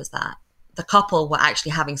discovered was that the couple were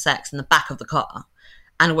actually having sex in the back of the car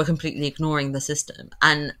and were completely ignoring the system,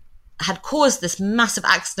 and had caused this massive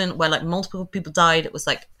accident where like multiple people died. It was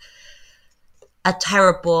like a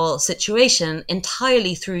terrible situation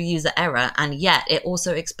entirely through user error, and yet it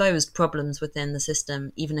also exposed problems within the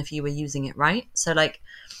system even if you were using it right. So like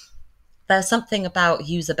there's something about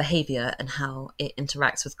user behavior and how it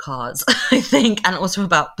interacts with cars, I think, and also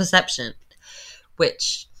about perception,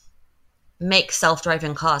 which makes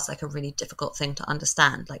self-driving cars like a really difficult thing to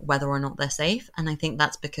understand, like whether or not they're safe. And I think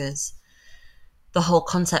that's because the whole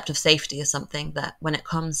concept of safety is something that when it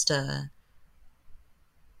comes to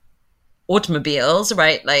automobiles,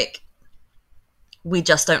 right, like we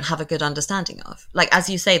just don't have a good understanding of. Like, as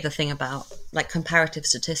you say, the thing about like comparative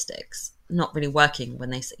statistics not really working when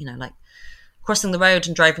they, you know, like crossing the road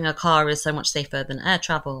and driving a car is so much safer than air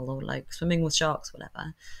travel, or like swimming with sharks,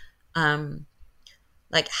 whatever.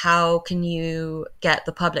 Like, how can you get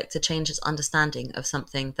the public to change its understanding of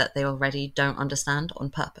something that they already don't understand on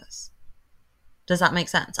purpose? Does that make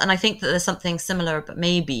sense? And I think that there's something similar, but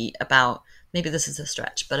maybe this is a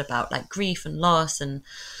stretch, but about like grief and loss and,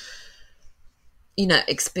 you know,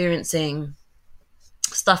 experiencing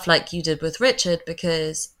stuff like you did with Richard,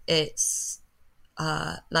 because it's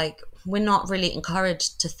like we're not really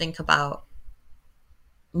encouraged to think about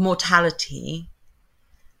mortality,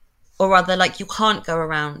 or rather like you can't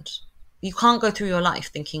go through your life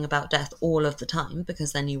thinking about death all of the time,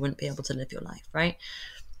 because then you wouldn't be able to live your life, right?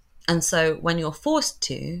 And so when you're forced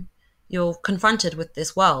to, you're confronted with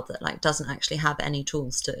this world that like doesn't actually have any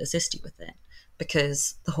tools to assist you with it,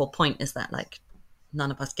 because the whole point is that like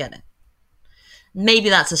none of us get it. Maybe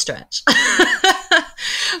that's a stretch.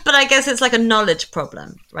 But I guess it's like a knowledge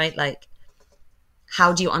problem, right? Like,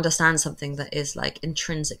 how do you understand something that is like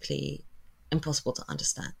intrinsically impossible to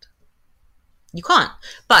understand? You can't,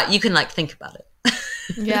 but you can like think about it.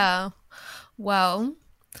 Yeah. Well,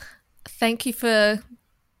 thank you for,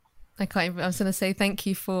 I was going to say thank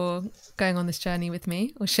you for going on this journey with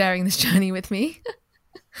me, or sharing this journey with me.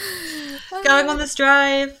 Going on this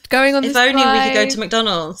drive. If only we could go to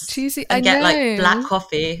McDonald's and get like black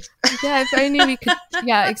coffee. Yeah, if only we could.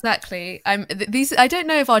 Yeah, exactly. I don't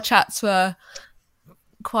know if our chats were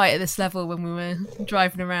quite at this level when we were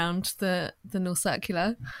driving around the North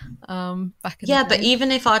Circular back in the day. But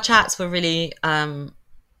even if our chats were really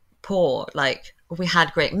poor, like we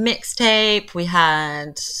had great mixtape, we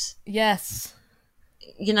had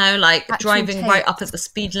like actual driving tapes. Right up at the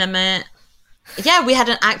speed limit. Yeah, we had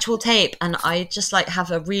an actual tape, and I just like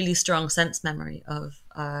have a really strong sense memory of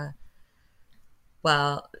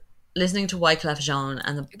listening to Wyclef Jean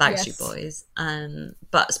and the Backstreet Boys,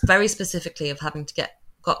 but very specifically of having to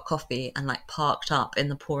got coffee and like parked up in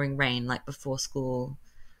the pouring rain like before school,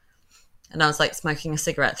 and I was like smoking a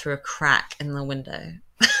cigarette through a crack in the window.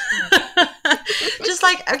 Just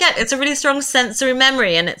like, again, it's a really strong sensory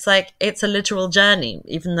memory, and it's like it's a literal journey,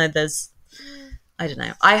 even though I don't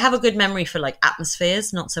know, I have a good memory for like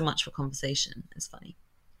atmospheres, not so much for conversation. It's funny.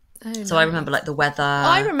 So I remember like the weather.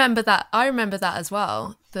 I remember that as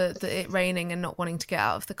well, the it raining and not wanting to get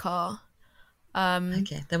out of the car.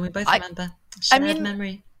 Okay, then we both remember shared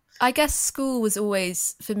memory. I guess school was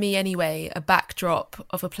always, for me anyway, a backdrop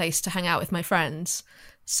of a place to hang out with my friends.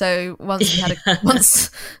 So once we had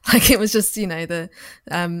like it was just,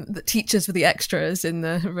 the teachers were the extras in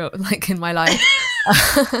in my life.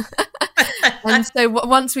 And so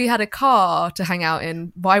once we had a car to hang out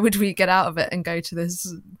in, why would we get out of it and go to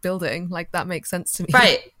this building? Like, that makes sense to me.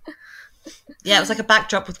 Right. Yeah, it was like a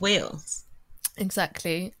backdrop with wheels.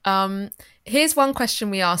 Exactly. Here's one question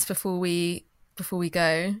we asked before we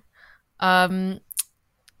go.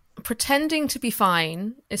 Pretending to be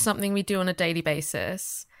fine is something we do on a daily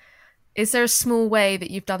basis. Is there a small way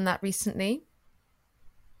that you've done that recently?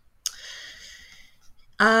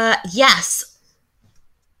 Yes.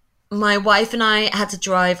 My wife and I had to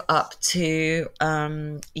drive up to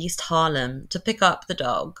East Harlem to pick up the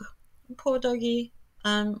dog. Poor doggy.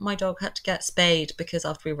 My dog had to get spayed because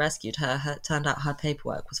after we rescued her, it turned out her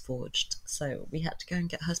paperwork was forged. So we had to go and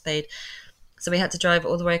get her spayed. So we had to drive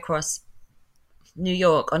all the way across New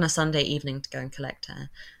York on a Sunday evening to go and collect her.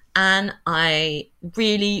 And I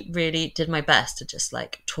really, really did my best to just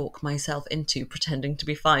like talk myself into pretending to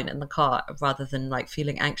be fine in the car rather than like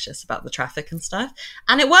feeling anxious about the traffic and stuff.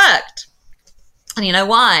 And it worked. And you know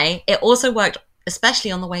why? It also worked,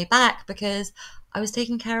 especially on the way back, because I was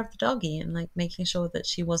taking care of the doggy and like making sure that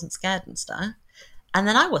she wasn't scared and stuff. And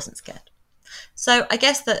then I wasn't scared. So I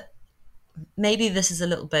guess that maybe this is a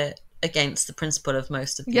little bit against the principle of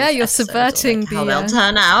most of these you're subverting how they'll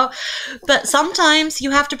turn out, but sometimes you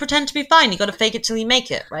have to pretend to be fine. You got to fake it till you make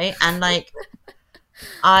it, right? And like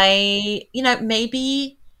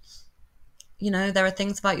maybe there are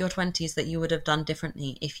things about your 20s that you would have done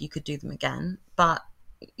differently if you could do them again, but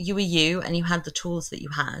you were you and you had the tools that you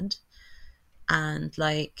had, and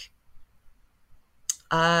like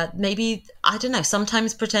maybe, I don't know,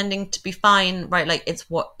 sometimes pretending to be fine, right? Like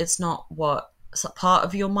it's not what part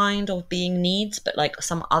of your mind or being needs, but like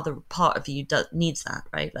some other part of you needs that,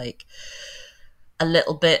 right? Like a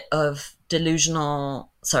little bit of delusional,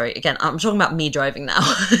 sorry, again, I'm talking about me driving now.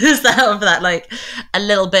 Is that like a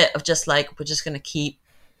little bit of just like, we're just going to keep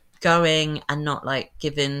going and not like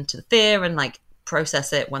give in to the fear and like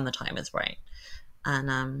process it when the time is right.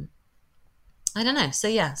 And I don't know. So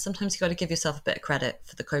yeah, sometimes you got to give yourself a bit of credit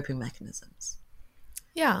for the coping mechanisms.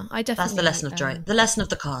 Yeah, I definitely. That's the lesson of driving. The lesson of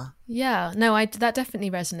the car. Yeah, no, that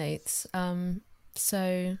definitely resonates.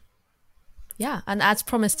 So, yeah, and as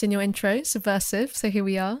promised in your intro, subversive. So here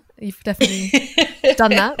we are. You've definitely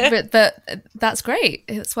done that, but that's great.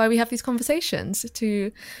 That's why we have these conversations,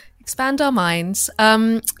 to expand our minds.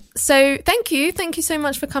 So thank you so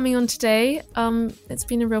much for coming on today. It's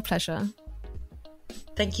been a real pleasure.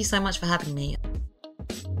 Thank you so much for having me.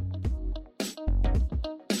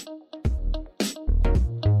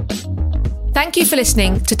 Thank you for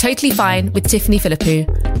listening to Totally Fine with Tiffany Philippou,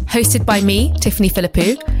 hosted by me, Tiffany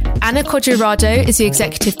Philippou. Anna Codgerado is the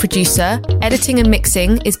executive producer. Editing and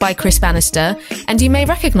mixing is by Chris Bannister. And you may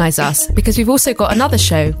recognise us because we've also got another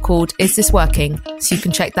show called Is This Working? So you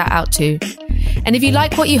can check that out too. And if you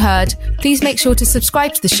like what you heard, please make sure to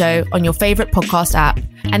subscribe to the show on your favourite podcast app.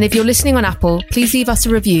 And if you're listening on Apple, please leave us a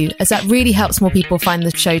review, as that really helps more people find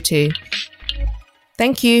the show too.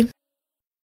 Thank you.